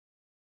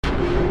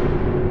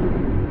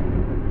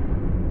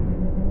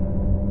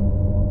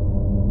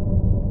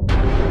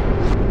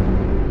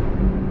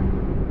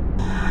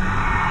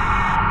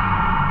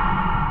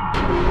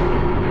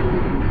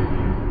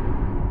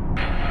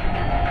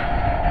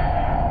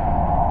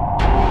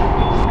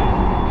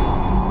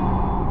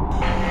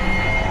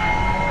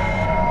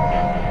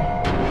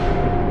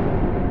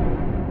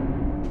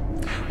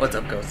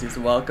ghosties,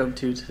 welcome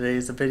to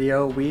today's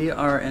video. We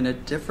are in a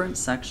different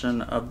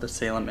section of the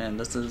Salem Inn.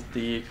 This is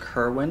the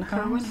Curwen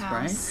House,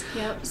 right?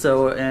 Yep.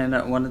 So in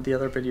one of the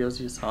other videos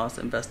you saw us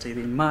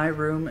investigating my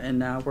room, and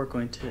now we're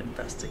going to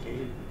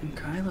investigate in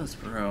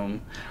KYLA'S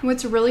room.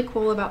 What's really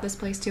cool about this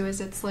place too is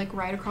it's like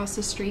right across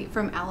the street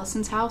from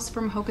Allison's house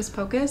from Hocus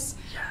Pocus,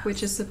 Yes.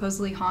 which is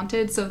supposedly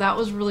haunted. So that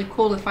was really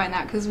cool to find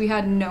that because we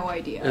had no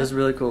idea. It was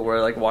really cool.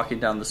 We're like walking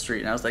down the street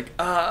and I was like,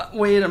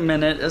 wait a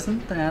minute,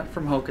 isn't that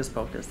from Hocus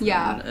Pocus?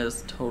 Yeah. And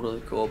it's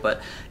totally cool.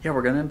 But yeah,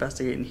 we're gonna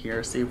investigate in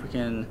here, see if we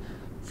can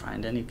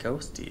find any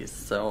ghosties.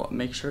 So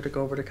make sure to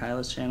go over to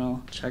KYLA'S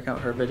channel, check out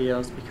her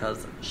videos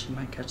because she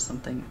might catch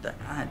something that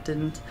I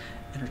didn't.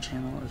 And her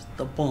channel is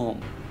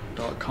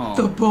thebomb.com.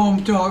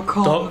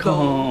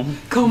 Thebomb.com.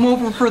 Come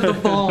over for the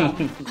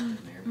bomb.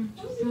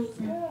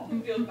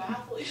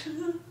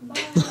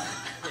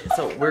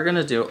 So we're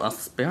gonna do a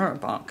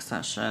spirit box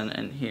session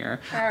in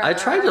here. I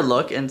tried to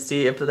look and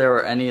see if there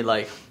were any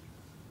like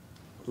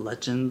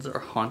legends or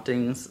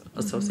hauntings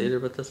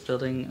associated with this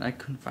building. I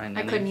couldn't find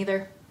any. I couldn't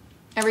either.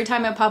 Every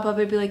time it pop up,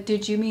 I'd be like,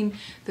 "Did you mean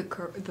the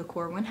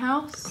Curwen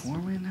House?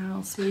 Curwen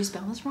House? Did you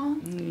spell this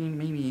wrong?"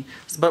 Maybe.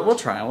 But we'll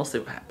try. We'll see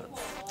what happens.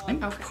 I'm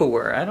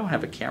poor. I don't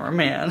have a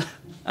cameraman.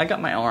 I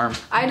got my arm.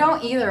 I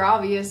don't either,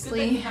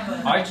 obviously.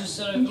 I just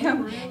said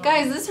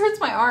Guys, this hurts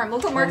my arm.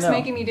 Look what Mark's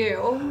making me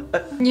do.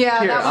 Yeah,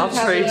 Here, that I'll one's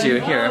trade heavy.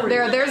 you. Here.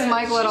 There's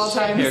Michael at all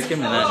times. Here, give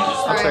me that.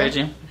 I'll trade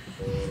you.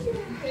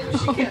 She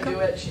can't do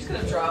it. She's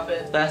gonna drop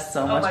it. That's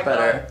so much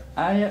better.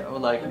 I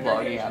like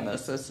vlogging on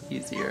this. It's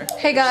easier.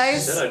 Hey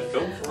guys.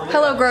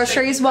 Hello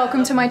groceries.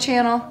 Welcome to my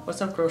channel.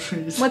 What's up,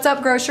 groceries? What's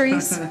up,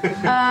 groceries?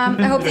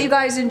 I hope that you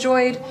guys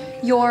enjoyed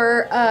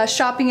your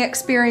shopping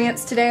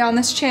experience today on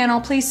this channel.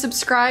 Please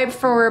subscribe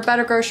for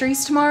better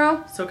groceries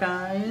tomorrow. So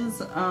guys,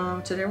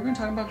 today we're going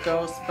to talk about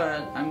ghosts,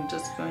 but I'm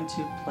just going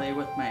to play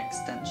with my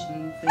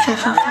extension thing.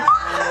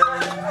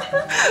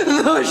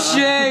 The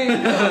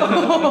shade!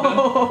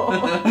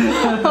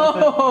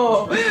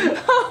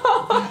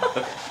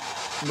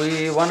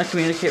 We want to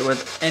communicate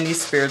with any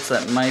spirits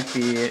that might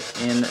be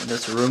in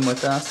this room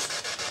with us.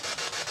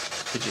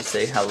 Could you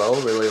say hello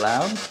really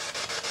loud?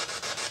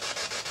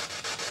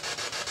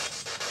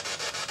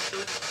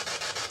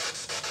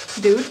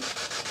 Dude.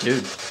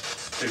 Dude.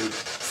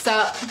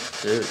 Sup?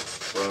 Dude.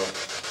 bro.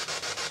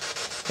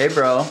 Hey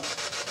bro,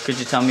 could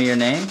you tell me your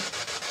name?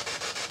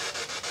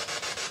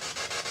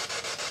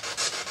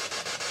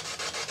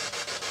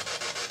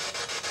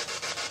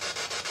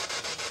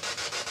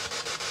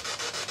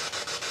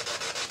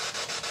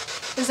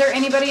 Is there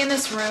anybody in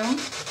this room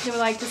that would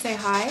like to say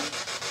hi?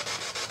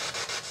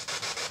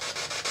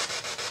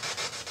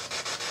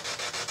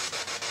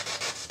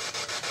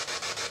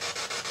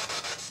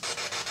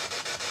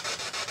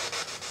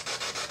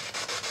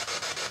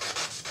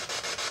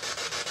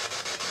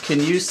 Can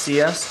you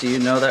see us? Do you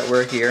know that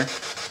we're here?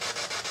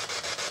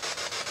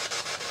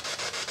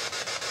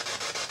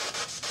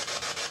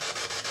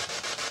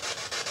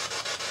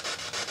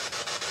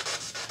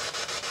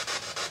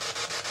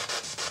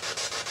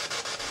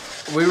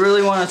 We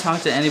really want to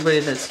talk to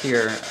anybody that's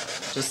here.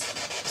 Just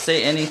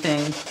say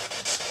anything.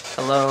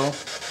 Hello.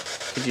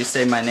 Could you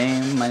say my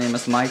name? My name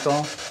is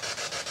Michael.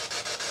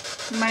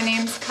 My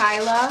name's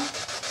Kyla.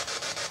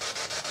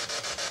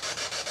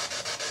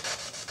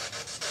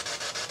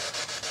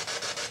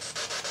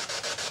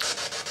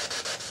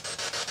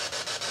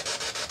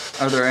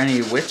 Are there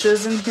any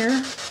witches in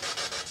here?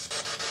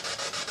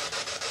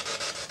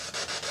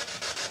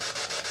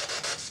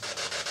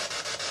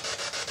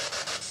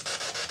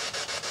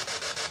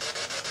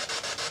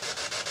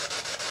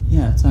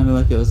 Yeah, it sounded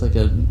like it was like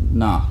a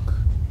knock.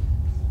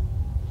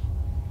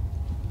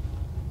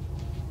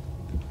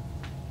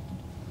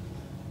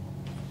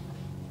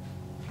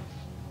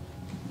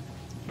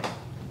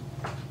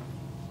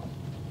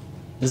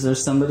 Is there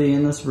somebody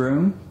in this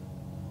room?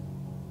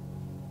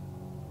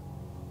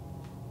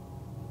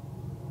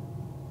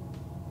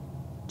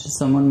 Did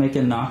someone make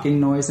a knocking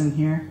noise in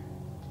here?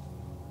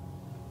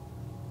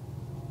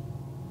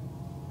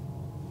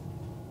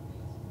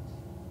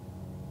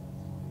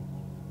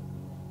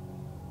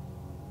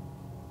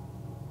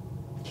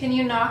 Can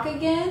you knock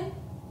again?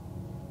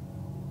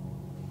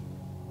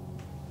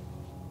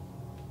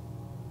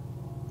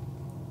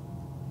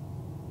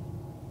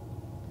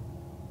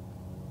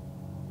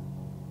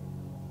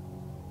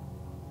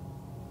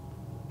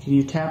 Can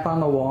you tap on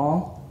the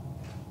wall?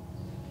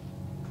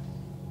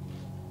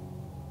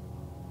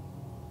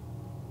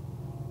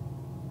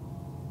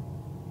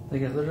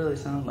 Like it literally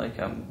sounded like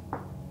not.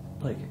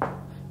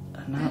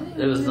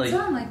 It was like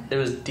it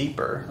was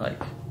deeper.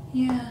 Like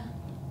Yeah.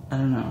 I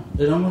don't know.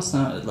 It almost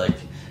sounded like.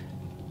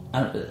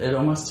 It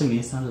almost to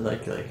me sounded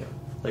like a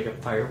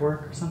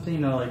firework or something.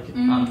 You know, like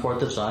on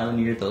 4th of July when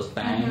you hear those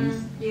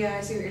bangs. Yeah,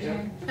 I see what you're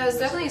saying. That was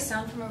definitely a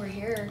sound from over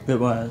here. It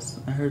was.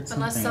 I heard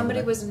something. Unless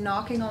somebody was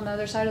knocking on the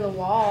other side of the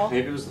wall.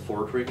 Maybe it was the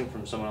floor creaking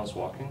from someone else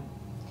walking.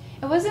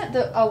 It wasn't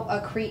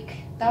a creak.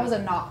 That was a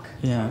knock.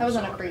 Yeah. That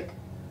wasn't a creak.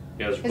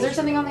 Yeah, Is there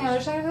something on the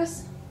other side of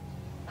this?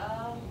 I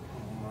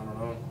don't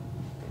know.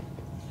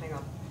 Hang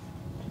on.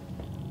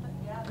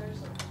 Yeah,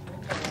 there's a...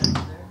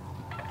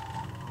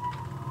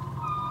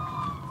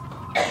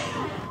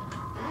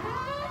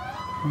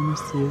 Let me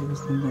see if there's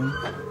something.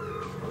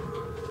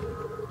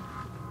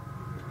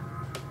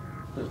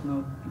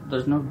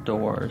 There's no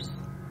doors.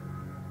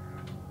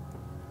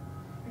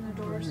 No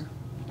doors.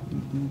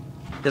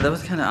 Yeah, that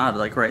was kind of odd.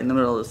 Like right in the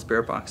middle of the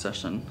spirit box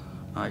session,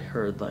 I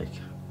heard like,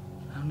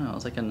 I don't know, it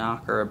was like a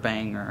knock or a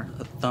bang or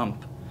a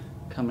thump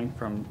coming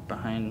from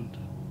behind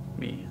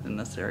me in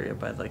this area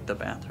by like the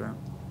bathroom.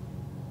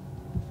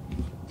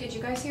 Did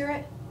you guys hear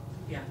it?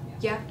 Yeah.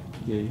 Yeah.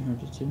 Yeah, you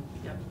heard it too?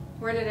 Yep.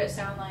 Where did it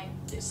sound like?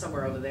 It's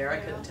somewhere over there. I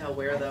couldn't tell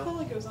where I though. felt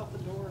like it was out the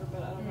door,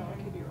 but I don't know. I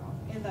could be wrong.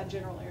 In that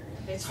general area.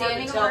 It's hard to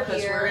Standing tell over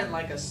because here, we're in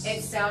like a.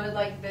 It sounded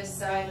like this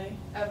side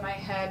of my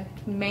head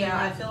mainly.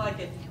 Yeah, I feel like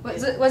it.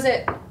 Was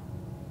it?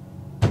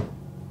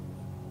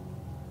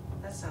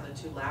 That sounded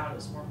too loud. It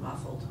was more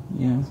muffled.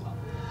 Yeah.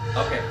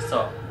 Okay,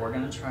 so we're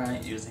gonna try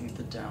using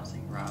the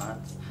dowsing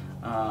rods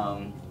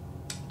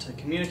to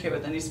communicate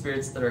with any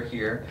spirits that are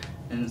here,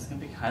 and it's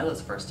gonna be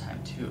Kyla's first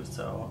time too.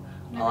 So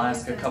I'll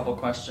ask a couple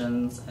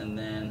questions, and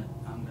then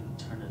I'm gonna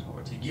turn it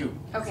over to you.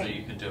 Okay. So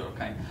you can do it.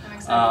 Okay. I'm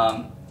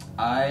excited.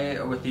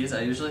 With these,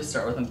 I usually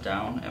start with them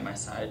down at my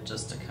side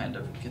just to kind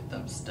of get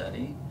them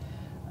steady,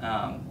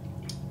 and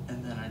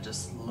then I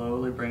just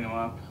slowly bring them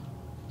up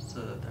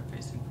so that they're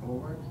facing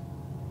forward.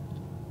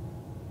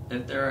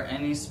 If there are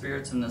any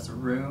spirits in this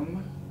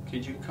room,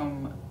 could you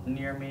come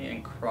near me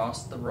and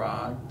cross the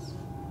rods?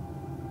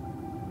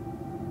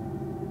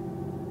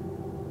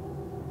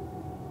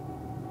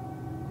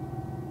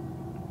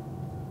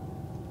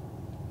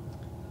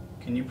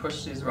 Can you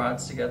push these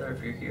rods together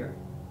if you're here?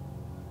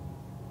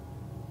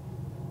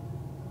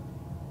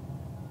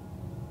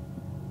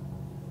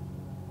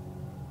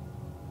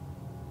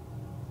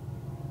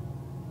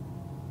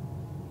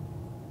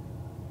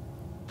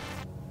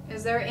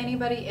 Is there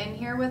anybody in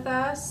here with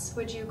us?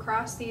 Would you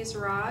cross these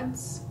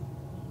rods?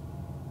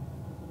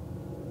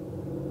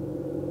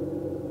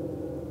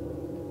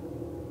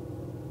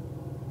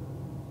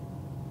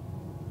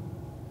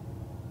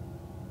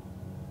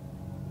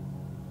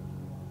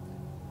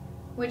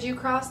 Would you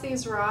cross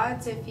these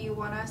rods if you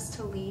want us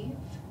to leave?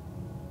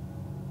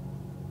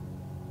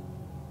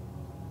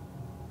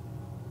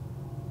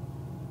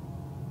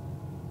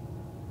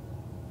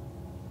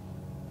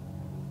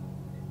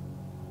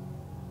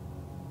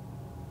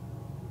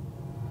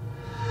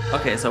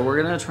 Okay, so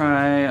we're gonna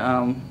try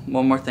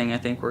one more thing. I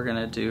think we're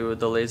gonna do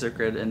the laser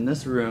grid in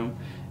this room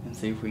and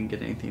see if we can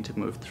get anything to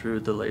move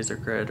through the laser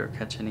grid or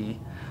catch any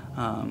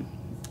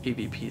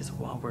EVPs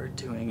while we're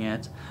doing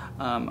it.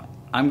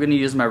 I'm gonna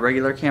use my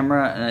regular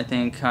camera, and I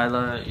think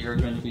Kyla, you're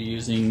going to be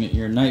using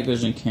your night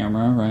vision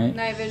camera, right?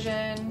 Night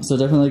vision. So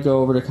definitely go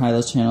over to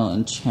Kyla's channel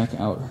and check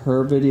out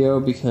her video,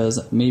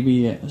 because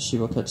maybe she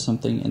will catch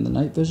something in the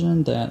night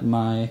vision that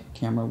my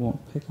camera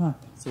won't pick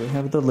up. So we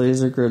have the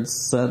laser grid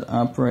set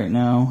up right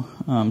now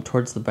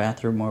towards the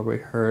bathroom where we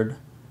heard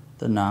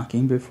the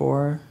knocking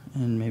before,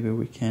 and maybe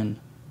we can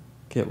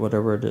get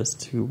whatever it is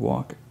to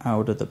walk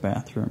out of the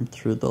bathroom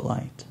through the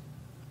light.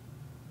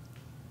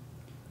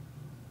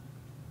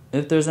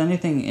 If there's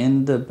anything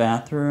in the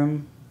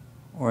bathroom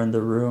or in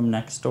the room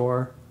next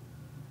door,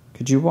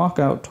 could you walk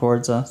out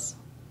towards us?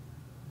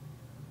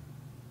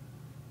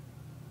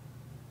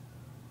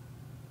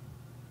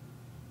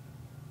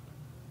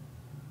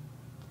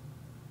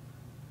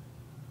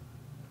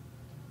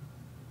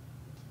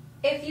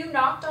 If you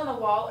knocked on the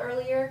wall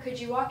earlier, could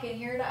you walk in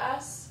here to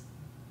us?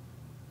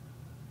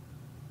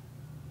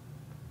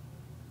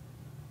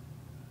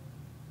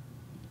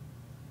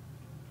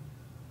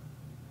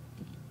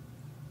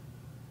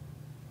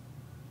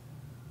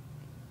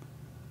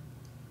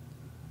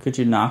 Could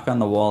you knock on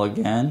the wall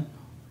again?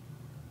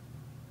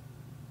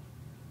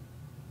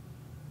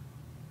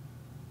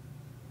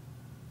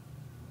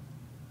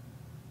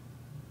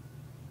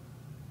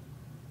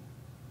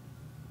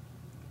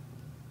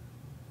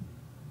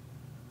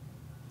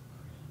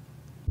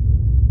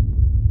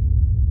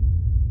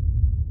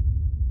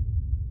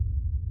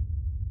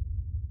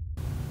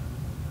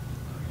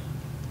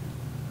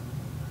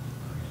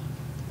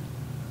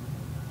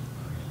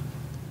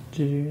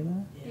 Did you hear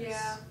that?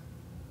 Yeah.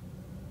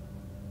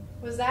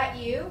 Was that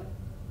you?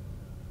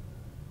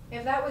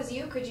 If that was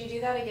you, could you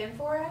do that again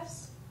for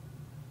us?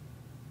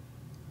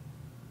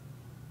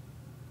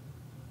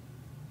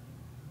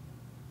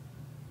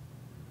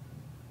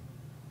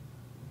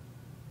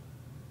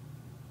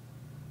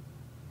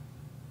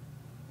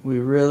 We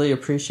really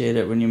appreciate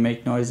it when you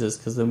make noises,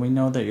 because then we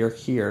know that you're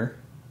here.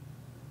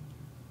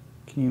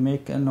 Can you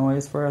make a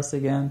noise for us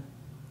again?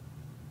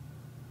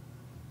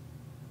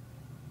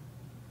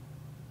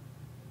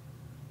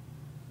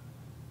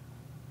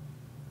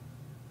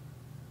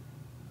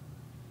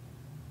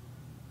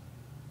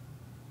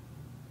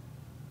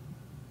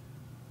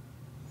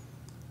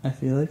 I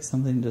feel like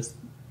something just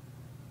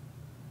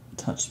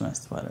touched my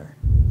sweater.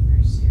 Are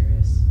you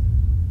serious?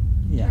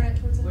 Yeah. Right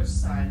towards us. Which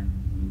side?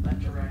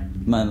 Left or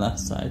right? My left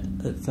side.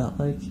 It felt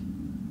like...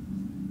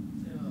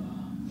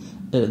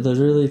 It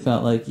literally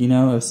felt like, you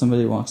know, if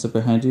somebody walks up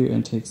behind you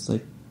and takes,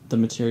 like, the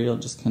material,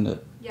 just kind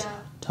of Yeah.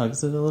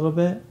 tugs it a little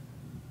bit.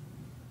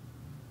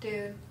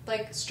 Dude,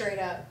 like straight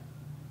up.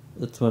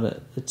 That's what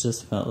it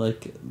just felt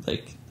like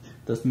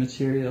this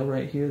material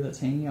right here that's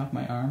hanging off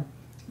my arm.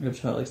 It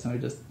felt like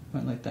somebody just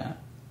went like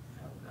that.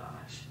 Oh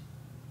gosh.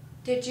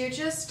 Did you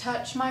just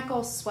touch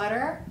Michael's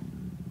sweater?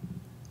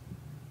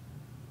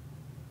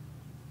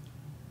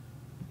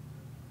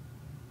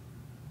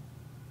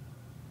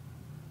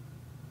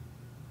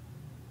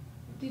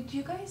 Did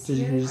you guys Did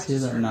hear? you just hear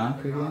that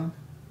knock again?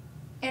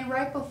 And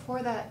right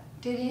before that,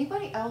 did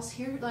anybody else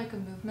hear like a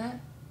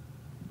movement?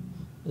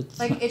 It's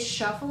Like it's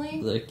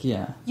shuffling? like,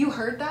 yeah. You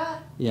heard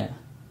that? Yeah.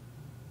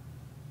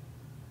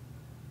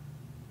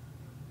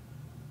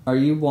 Are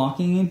you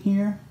walking in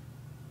here?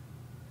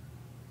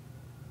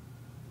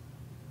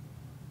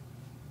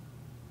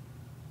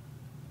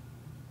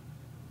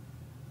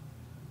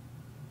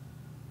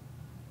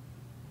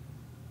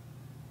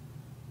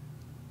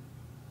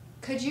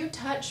 Could you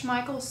touch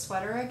Michael's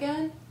sweater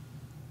again?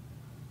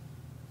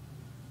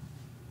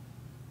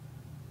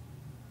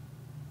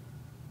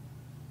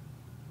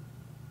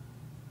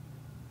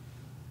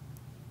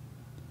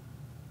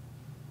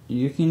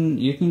 You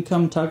can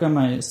come tug on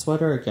my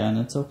sweater again.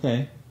 It's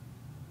okay.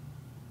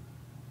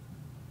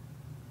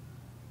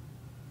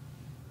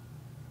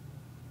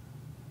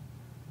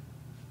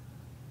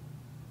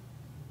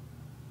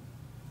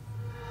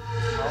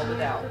 Called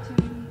it out.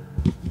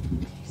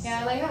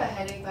 Yeah, I have a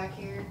headache back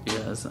here.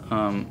 Yes.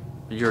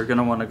 You're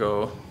gonna want to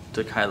go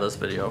to KYLA'S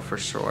video for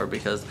sure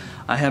because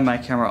I had my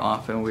camera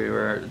off and we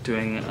were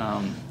doing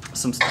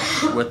some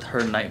stuff with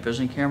her night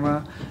vision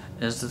camera.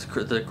 It's just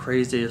the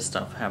craziest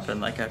stuff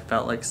happened. Like I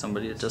felt like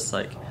somebody had just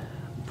like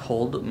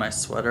pulled my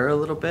sweater a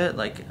little bit,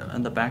 like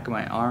on the back of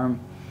my arm,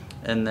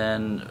 and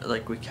then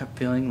like we kept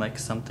feeling like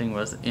something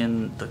was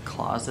in the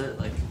closet,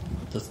 like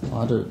this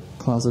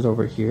closet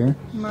over here.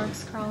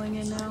 Mark's crawling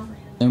in now.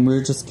 And we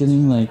were just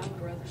getting like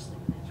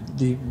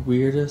the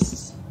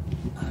weirdest,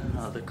 I don't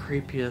know, the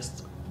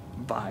creepiest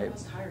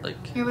vibe.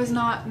 Like It was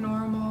not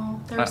normal.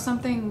 There was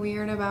something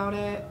weird about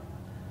it.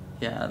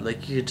 yeah,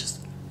 like you could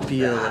just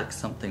feel like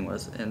something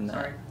was in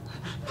there.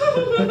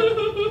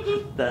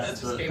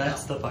 That's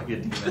the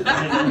fucking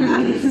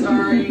demon.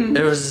 Sorry.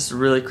 It was just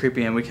really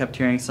creepy, and we kept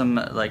hearing some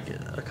like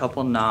a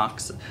couple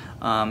knocks.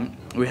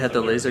 We had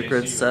the laser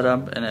grid set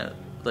up, and it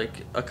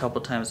like a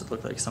couple times it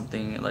looked like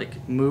something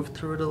like moved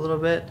through it a little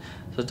bit.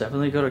 So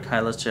definitely go to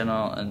KYLA'S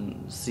channel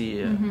and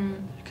see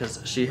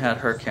because she had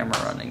her camera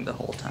running the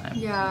whole time.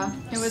 Yeah,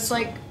 it was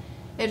like,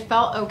 it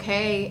felt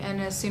okay,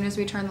 and as soon as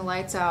we turned the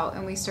lights out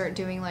and we start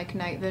doing like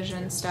night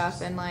vision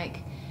stuff and like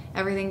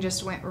everything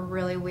just went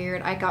really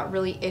weird. I got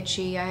really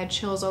itchy. I had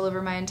chills all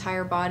over my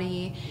entire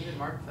body. Even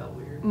Mark felt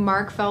weird.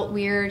 Mark felt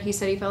weird. He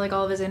said he felt like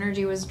all of his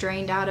energy was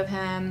drained out of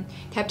him.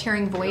 Kept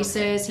hearing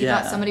voices. He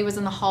thought somebody was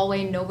in the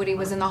hallway. Nobody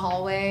was in the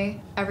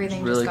hallway.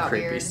 Everything really just got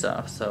creepy weird.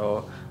 stuff.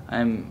 So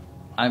I'm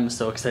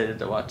so excited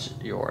to watch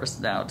yours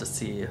now to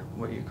see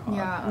what you call.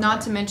 Yeah,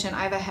 not to mention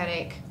I have a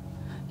headache.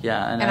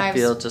 Yeah, and I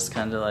feel just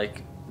kind of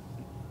like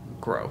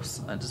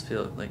gross. I just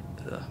feel like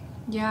ugh.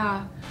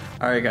 Yeah.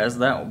 All right, guys,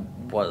 that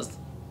was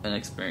an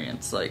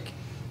experience. Like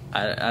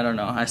I don't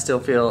know. I still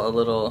feel a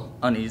little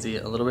uneasy,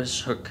 a little bit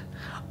shook.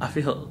 I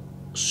feel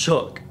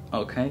shook.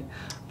 Okay.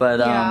 But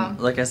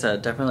like I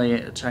said,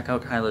 definitely check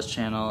out KYLA'S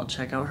channel.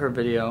 Check out her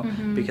video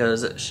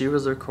because she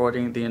was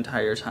recording the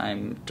entire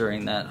time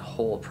during that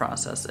whole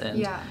process,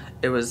 and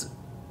it was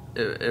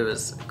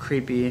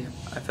creepy.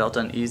 I felt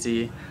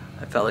uneasy.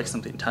 I felt like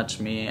something touched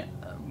me.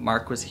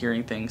 Mark was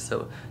hearing things,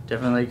 so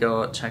definitely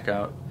go check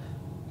out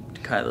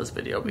KYLA'S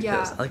video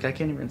because like I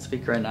can't even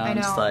speak right now. I'm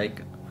just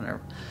like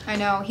whatever. I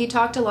know. He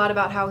talked a lot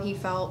about how he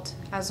felt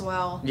as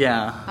well.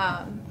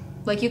 Yeah.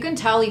 Like you can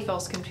tell he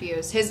feels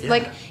confused.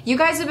 Like you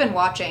guys have been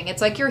watching.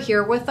 It's like you're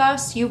here with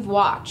us. You've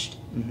watched.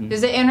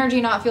 Does the energy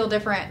not feel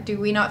different? Do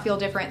we not feel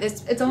different?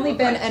 It's only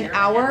been an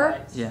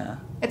hour. Yeah.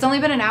 It's only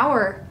been an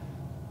hour.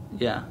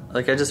 Yeah.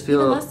 Like I just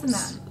feel Even less than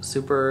that.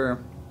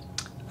 super.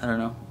 I don't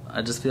know.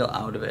 I just feel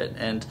out of it,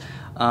 and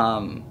I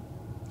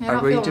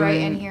don't feel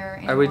right in here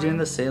anymore. Are we doing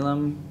the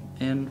Salem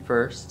in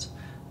first?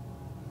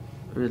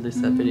 Release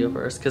that video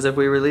first, because if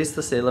we release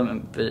the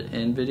Salem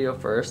in video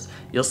first,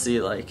 you'll see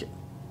like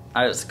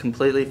I was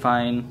completely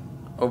fine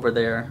over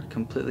there,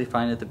 completely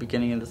fine at the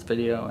beginning of this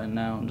video, and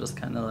now I'm just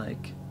kind of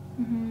like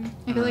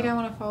I feel like I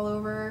want to fall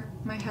over.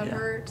 My head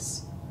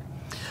hurts.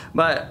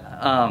 But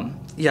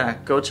yeah,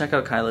 go check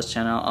out KYLA'S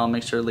channel. I'll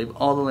make sure to leave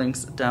all the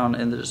links down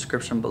in the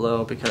description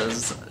below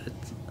because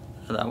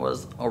that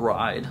was a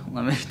ride.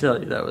 Let me tell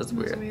you, that was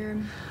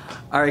weird.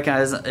 Alright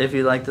guys, if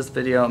you like this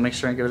video, make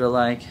sure and give it a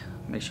like.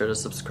 Make sure to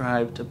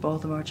subscribe to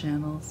both of our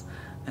channels.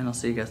 And I'll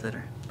see you guys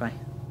later. Bye.